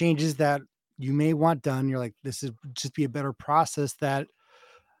changes that you may want done. You're like, this is just be a better process that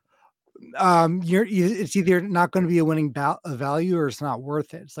it's either not going to be a winning value or it's not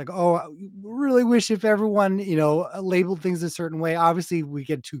worth it. It's like, oh, I really wish if everyone, labeled things a certain way. Obviously we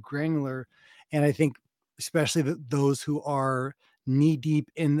get too granular. And I think especially those who are knee deep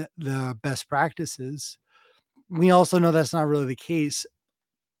in the best practices, we also know that's not really the case.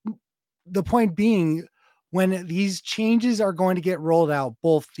 The point being, when these changes are going to get rolled out,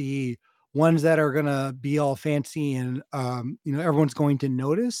 both the ones that are going to be all fancy and, everyone's going to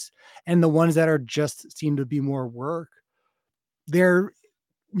notice, and the ones that are just seem to be more work, there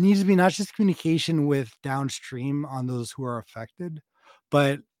needs to be not just communication with downstream on those who are affected,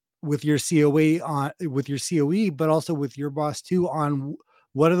 but with your COE, but also with your boss too, on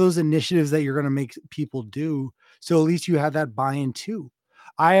what are those initiatives that you're going to make people do. So at least you have that buy-in too.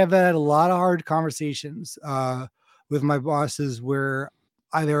 I have had a lot of hard conversations with my bosses where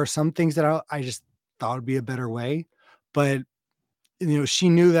there are some things that I just thought would be a better way, but she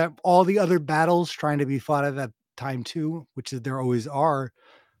knew that all the other battles trying to be fought at that time too, which is there always are.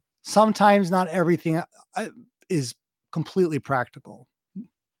 Sometimes not everything is completely practical.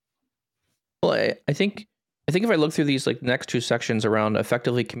 Well, I think if I look through these like next two sections around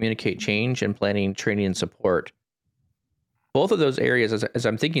effectively communicate change and planning, training, and support, both of those areas, as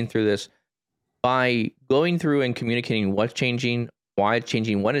I'm thinking through this, by going through and communicating what's changing, why it's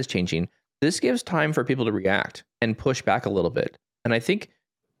changing, when it's changing, this gives time for people to react and push back a little bit. And I think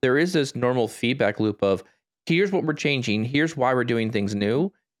there is this normal feedback loop of, here's what we're changing, here's why we're doing things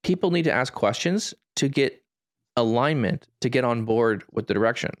new. People need to ask questions to get alignment, to get on board with the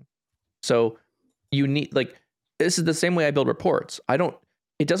direction. So you need, like, this is the same way I build reports.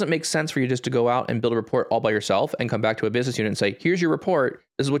 It doesn't make sense for you just to go out and build a report all by yourself and come back to a business unit and say, here's your report,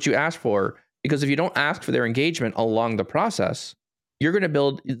 this is what you asked for. Because if you don't ask for their engagement along the process, you're going to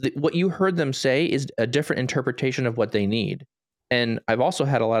build what you heard them say is a different interpretation of what they need. And I've also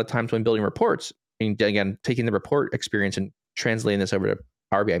had a lot of times when building reports, and again, taking the report experience and translating this over to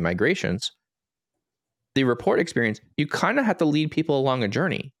Power BI migrations, the report experience, you kind of have to lead people along a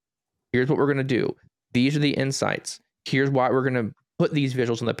journey. Here's what we're going to do. These are the insights. Here's why we're going to put these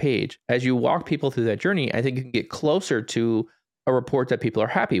visuals on the page. As you walk people through that journey, I think you can get closer to a report that people are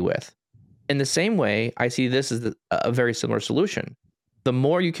happy with. In the same way, I see this as a very similar solution. The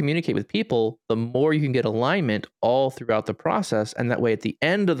more you communicate with people, the more you can get alignment all throughout the process. And that way, at the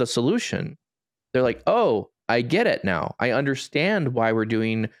end of the solution, they're like, oh, I get it now. I understand why we're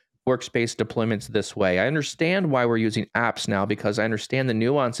doing workspace deployments this way. I understand why we're using apps now, because I understand the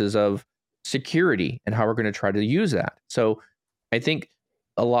nuances of security and how we're going to try to use that. So I think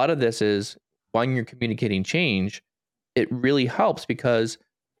a lot of this is when you're communicating change, it really helps, because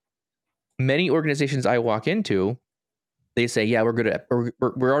many organizations I walk into, they say, yeah, we're good at,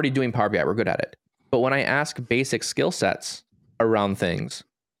 we're already doing Power BI, we're good at it. But when I ask basic skill sets around things,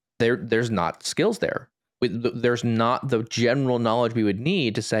 there's not skills there. There's not the general knowledge we would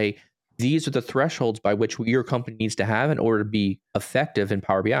need to say, these are the thresholds by which your company needs to have in order to be effective in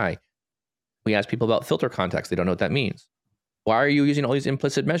Power BI. We ask people about filter context. They don't know what that means. Why are you using all these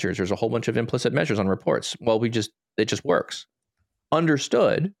implicit measures? There's a whole bunch of implicit measures on reports. Well, it just works.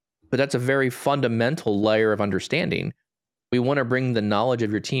 Understood, but that's a very fundamental layer of understanding. We want to bring the knowledge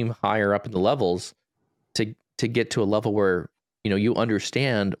of your team higher up in the levels to get to a level where you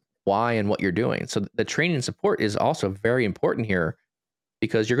understand why and what you're doing. So the training and support is also very important here,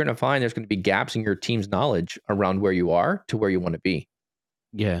 because you're going to find there's going to be gaps in your team's knowledge around where you are to where you want to be.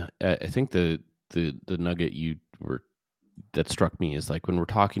 Yeah, I think the nugget that struck me is like when we're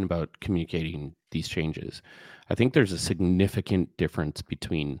talking about communicating these changes, I think there's a significant difference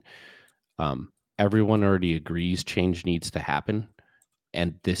between everyone already agrees change needs to happen,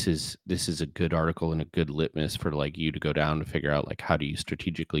 and this is a good article and a good litmus for like you to go down to figure out like how do you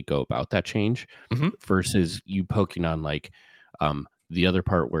strategically go about that change, versus you poking on like the other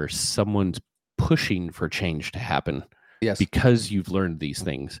part where someone's pushing for change to happen. Yes. Because you've learned these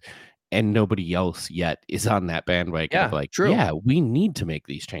things and nobody else yet is on that bandwagon of like, true. Yeah, we need to make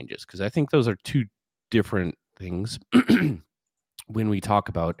these changes. Because I think those are two different things when we talk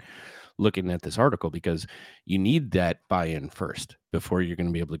about looking at this article, because you need that buy-in first before you're going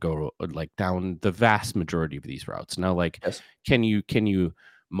to be able to go like down the vast majority of these routes. Now, like, yes. Can you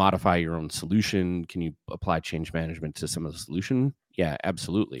modify your own solution? Can you apply change management to some of the solution? Yeah,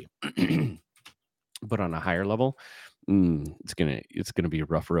 absolutely. But on a higher level, it's gonna be a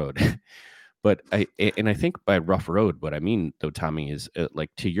rough road. But I think by rough road, what I mean though, Tommy, is like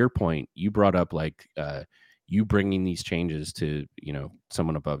to your point, you brought up like you bringing these changes to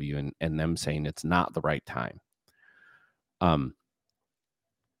someone above you and them saying it's not the right time.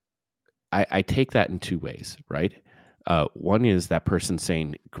 I take that in two ways, right? One is that person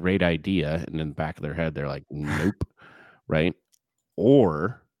saying great idea, and in the back of their head they're like nope, right?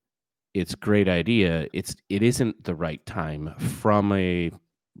 Or it's great idea. It isn't the right time from a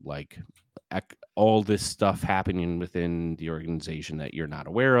like all this stuff happening within the organization that you're not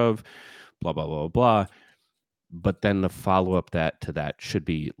aware of, blah, blah, blah, blah. But then the follow-up to that should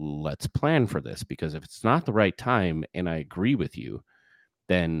be, let's plan for this, because if it's not the right time, and I agree with you,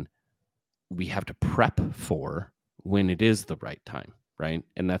 then we have to prep for when it is the right time, right?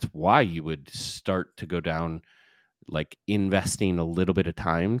 And that's why you would start to go down like investing a little bit of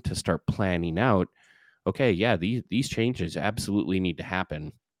time to start planning out, okay, yeah, these changes absolutely need to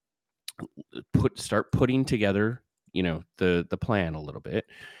happen. Start putting together, the plan a little bit.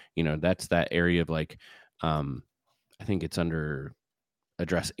 That's that area of like, I think it's under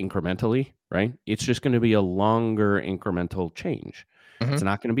address incrementally, right? It's just going to be a longer incremental change. It's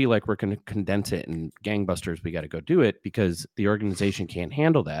not going to be like we're going to condense it and gangbusters, we got to go do it, because the organization can't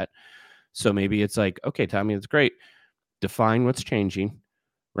handle that. So maybe it's like, okay, Tommy, that's great. Define what's changing,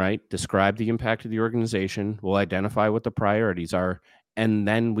 right? Describe the impact of the organization. We'll identify what the priorities are, and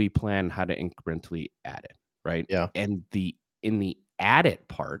then we plan how to incrementally add it, right? Yeah. And in the add it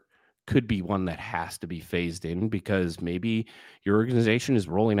part could be one that has to be phased in, because maybe your organization is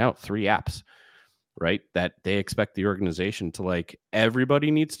rolling out 3 apps, right? That they expect the organization to like,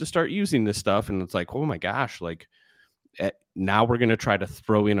 everybody needs to start using this stuff. And it's like, oh my gosh, like now we're going to try to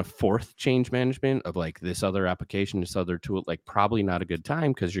throw in a 4th change management of like this other application, this other tool, like probably not a good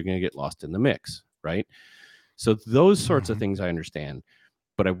time, because you're going to get lost in the mix, right? So those sorts of things I understand,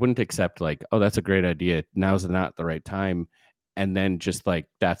 but I wouldn't accept like, oh, that's a great idea, now's not the right time, and then just like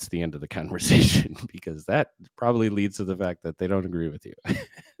that's the end of the conversation, because that probably leads to the fact that they don't agree with you.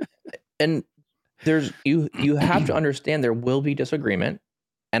 And there's you have to understand there will be disagreement,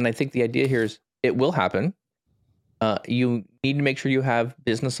 and I think the idea here is it will happen. You need to make sure you have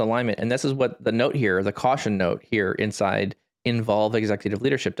business alignment, and this is what the note here, the caution note here inside Involve Executive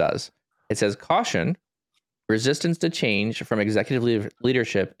Leadership does. It says, caution, resistance to change from executive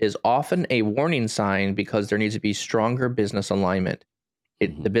leadership is often a warning sign, because there needs to be stronger business alignment.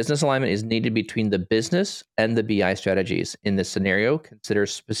 The business alignment is needed between the business and the BI strategies. In this scenario, consider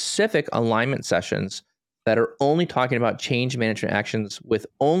specific alignment sessions that are only talking about change management actions with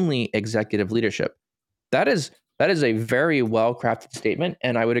only executive leadership. That is a very well-crafted statement,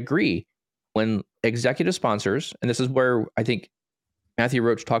 and I would agree. when executive sponsors, and this is where I think Matthew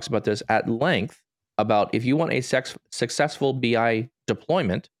Roach talks about this at length, about if you want a successful BI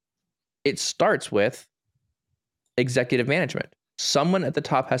deployment, it starts with executive management. Someone at the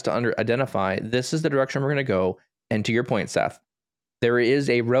top has to identify this is the direction we're going to go. And to your point, Seth, there is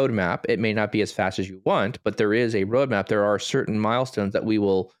a roadmap. It may not be as fast as you want, but there is a roadmap. There are certain milestones that we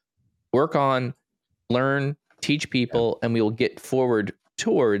will work on, learn, teach people, and we will get forward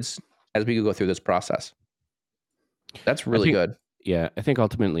towards as we go through this process. That's really good. Yeah, I think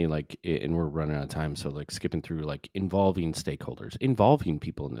ultimately, like, and we're running out of time, so like skipping through, like, involving stakeholders, involving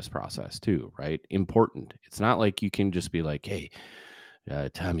people in this process too, right? Important. It's not like you can just be like, hey,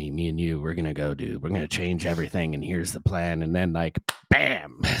 Tommy, me and you, we're gonna change everything, and here's the plan, and then like,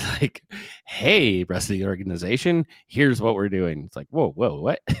 bam, like, hey, rest of the organization, here's what we're doing. It's like, whoa,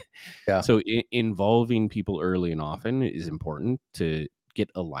 what? Yeah. So involving people early and often is important to get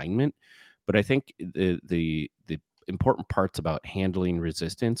alignment, but I think the important parts about handling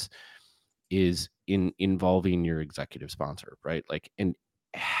resistance is in involving your executive sponsor, right? Like, and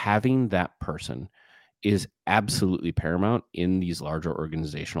having that person is absolutely paramount in these larger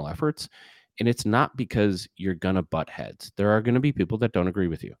organizational efforts. And it's not because you're going to butt heads. There are going to be people that don't agree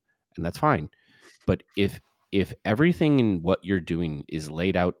with you, and that's fine. But if everything in what you're doing is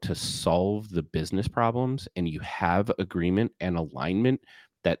laid out to solve the business problems, and you have agreement and alignment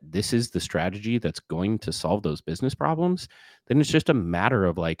that this is the strategy that's going to solve those business problems, then it's just a matter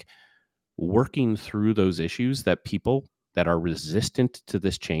of like working through those issues that people that are resistant to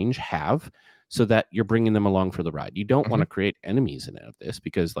this change have, so that you're bringing them along for the ride. You don't want to create enemies in of this,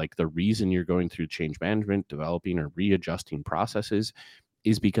 because like the reason you're going through change management, developing or readjusting processes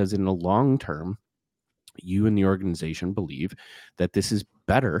is because in the long term, you and the organization believe that this is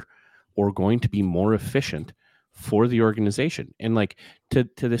better or going to be more efficient for the organization. And like to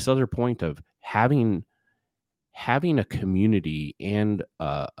this other point of having a community and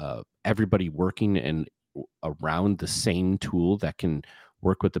everybody working and around the same tool that can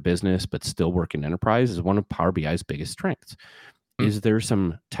work with the business but still work in enterprise is one of Power BI's biggest strengths. Is there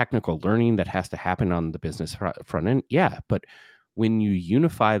some technical learning that has to happen on the business front end? Yeah, but when you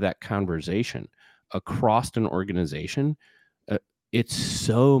unify that conversation across an organization, it's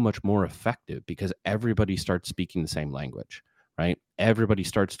so much more effective because everybody starts speaking the same language, right? Everybody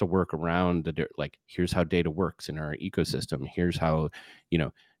starts to work around like, here's how data works in our ecosystem. Here's how,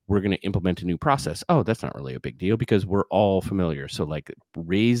 we're going to implement a new process. Oh, that's not really a big deal because we're all familiar. So like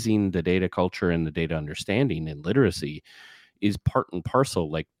raising the data culture and the data understanding and literacy is part and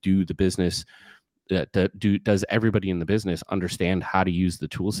parcel. Like, does everybody in the business understand how to use the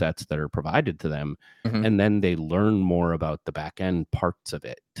tool sets that are provided to them? And then they learn more about the back end parts of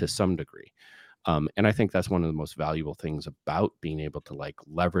it to some degree. And I think that's one of the most valuable things about being able to like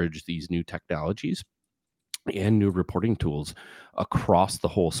leverage these new technologies and new reporting tools across the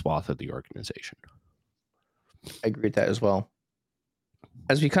whole swath of the organization. I agree with that as well.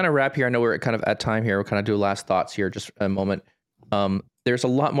 As we kind of wrap here, I know we're kind of at time here. We'll kind of do last thoughts here, just a moment. There's a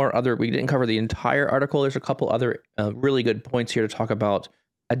lot more we didn't cover the entire article. There's a couple other really good points here to talk about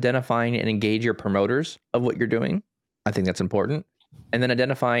identifying and engage your promoters of what you're doing. I think that's important. And then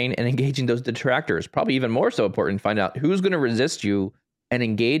identifying and engaging those detractors, probably even more so important. Find out who's going to resist you and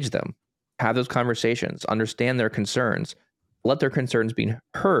engage them. Have those conversations, understand their concerns, let their concerns be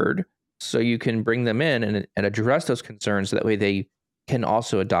heard so you can bring them in and address those concerns so that way they can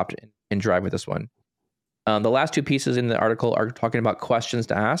also adopt and drive with this one. The last two pieces in the article are talking about questions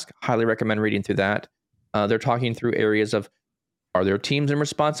to ask. Highly recommend reading through that. They're talking through areas of, are there teams and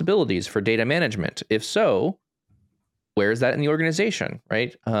responsibilities for data management? If so, where is that in the organization,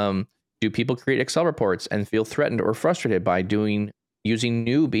 right? Do people create Excel reports and feel threatened or frustrated by using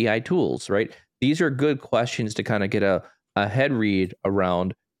new BI tools, right? These are good questions to kind of get a head read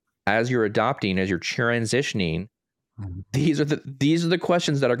around as you're adopting, as you're transitioning. These are the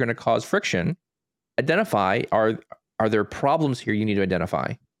questions that are going to cause friction. Identify, are there problems here you need to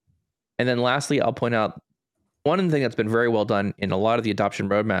identify? And then lastly, I'll point out one thing that's been very well done in a lot of the adoption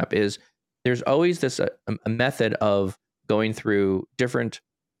roadmap is there's always this a method of going through different,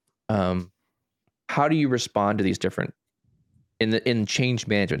 how do you respond to these different, in change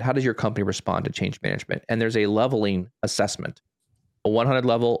management, how does your company respond to change management? And there's a leveling assessment, a 100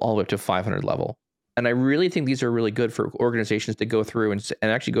 level all the way up to 500 level. And I really think these are really good for organizations to go through and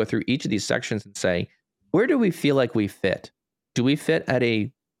actually go through each of these sections and say, where do we feel like we fit? Do we fit at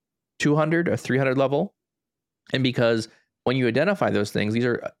a 200 or 300 level? And because when you identify those things, these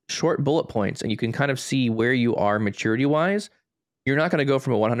are short bullet points and you can kind of see where you are maturity wise. You're not going to go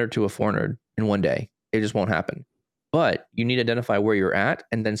from a 100 to a 400 in one day. It just won't happen. but you need to identify where you're at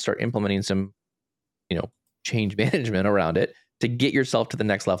and then start implementing some, change management around it to get yourself to the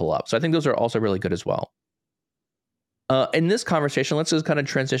next level up. So I think those are also really good as well. In this conversation, let's just kind of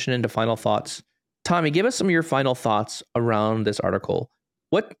transition into final thoughts. Tommy, give us some of your final thoughts around this article.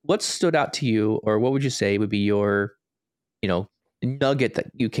 What stood out to you, or what would you say would be your, nugget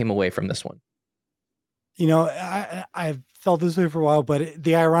that you came away from this one? I've felt this way for a while, but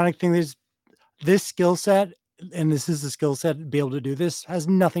the ironic thing is this skill set, and this is the skill set to be able to do this, has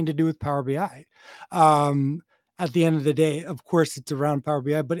nothing to do with Power BI. At the end of the day, of course, it's around Power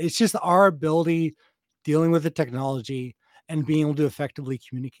BI, but it's just our ability dealing with the technology and being able to effectively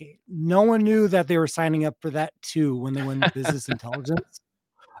communicate. No one knew that they were signing up for that too when they went into business intelligence.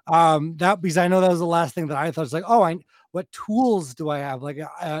 Because I know that was the last thing that I thought. It's like, what tools do I have? Like, am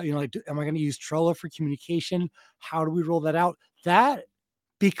I going to use Trello for communication? How do we roll that out? That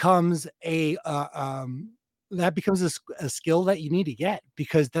becomes a skill that you need to get,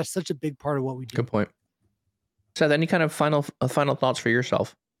 because that's such a big part of what we do. Good point. Seth, any kind of final thoughts for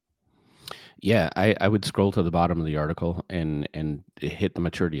yourself? Yeah, I would scroll to the bottom of the article and hit the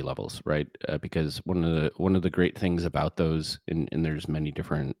maturity levels, right? Because one of the great things about those, and there's many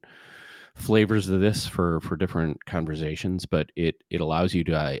different flavors of this for different conversations, but it allows you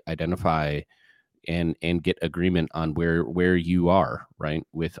to identify and get agreement on where you are, right,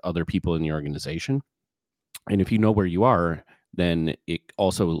 with other people in the organization. And if you know where you are, then it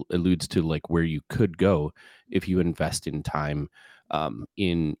also alludes to like where you could go if you invest in time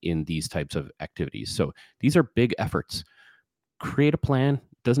in these types of activities. So these are big efforts. Create a plan.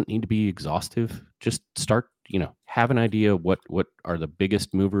 Doesn't need to be exhaustive. Just start, have an idea what are the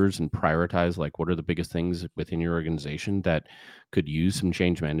biggest movers and prioritize, like what are the biggest things within your organization that could use some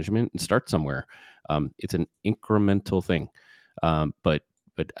change management, and start somewhere. It's an incremental thing, but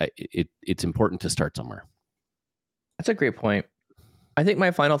it's important to start somewhere. That's a great point. I think my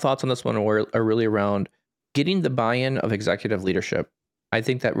final thoughts on this one are really around getting the buy-in of executive leadership. I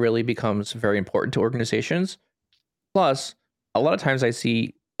think that really becomes very important to organizations. Plus, a lot of times I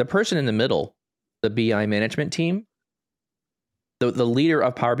see the person in the middle, the BI management team, the leader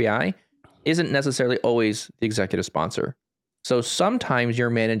of Power BI, isn't necessarily always the executive sponsor. So sometimes you're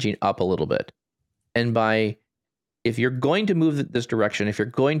managing up a little bit. And if you're going to move this direction, if you're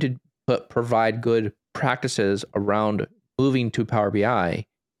going to provide good practices around moving to Power BI,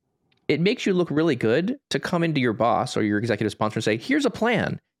 it makes you look really good to come into your boss or your executive sponsor and say, here's a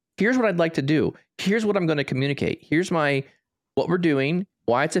plan. Here's what I'd like to do. Here's what I'm going to communicate. Here's what we're doing,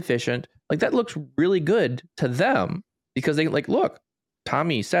 why it's efficient. Like, that looks really good to them, because they like, look,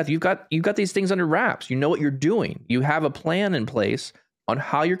 Tommy, Seth, you've got these things under wraps. You know what you're doing. You have a plan in place on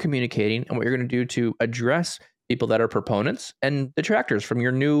how you're communicating and what you're going to do to address people that are proponents and detractors from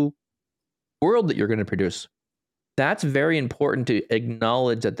your new world that you're going to produce. That's very important to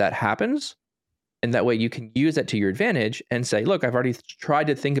acknowledge that happens. And that way you can use that to your advantage and say, look, I've already tried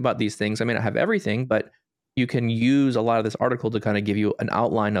to think about these things. I may not have everything, but you can use a lot of this article to kind of give you an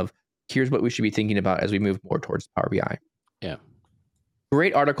outline of here's what we should be thinking about as we move more towards Power BI. Yeah.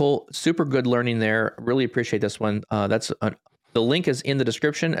 Great article. Super good learning there. Really appreciate this one. The link is in the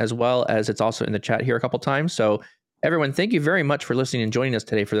description, as well as it's also in the chat here a couple times. So everyone, thank you very much for listening and joining us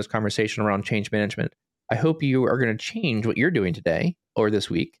today for this conversation around change management. I hope you are going to change what you're doing today or this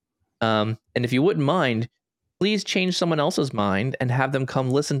week. And if you wouldn't mind, please change someone else's mind and have them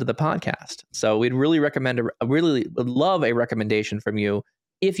come listen to the podcast. So we'd really would love a recommendation from you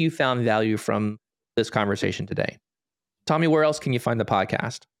if you found value from this conversation today. Tommy, where else can you find the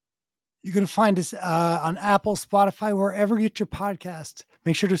podcast? You can find us on Apple, Spotify, wherever you get your podcast.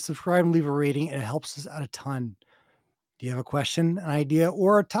 Make sure to subscribe and leave a rating. It helps us out a ton. Do you have a question, an idea,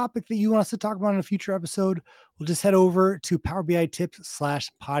 or a topic that you want us to talk about in a future episode? We'll just head over to Power BI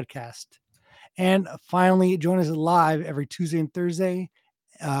Tips/podcast. And finally, join us live every Tuesday and Thursday,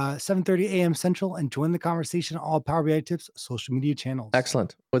 7:30 a.m. Central, and join the conversation on all Power BI Tips social media channels.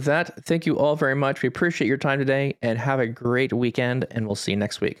 Excellent. With that, thank you all very much. We appreciate your time today, and have a great weekend, and we'll see you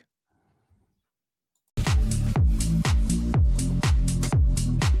next week.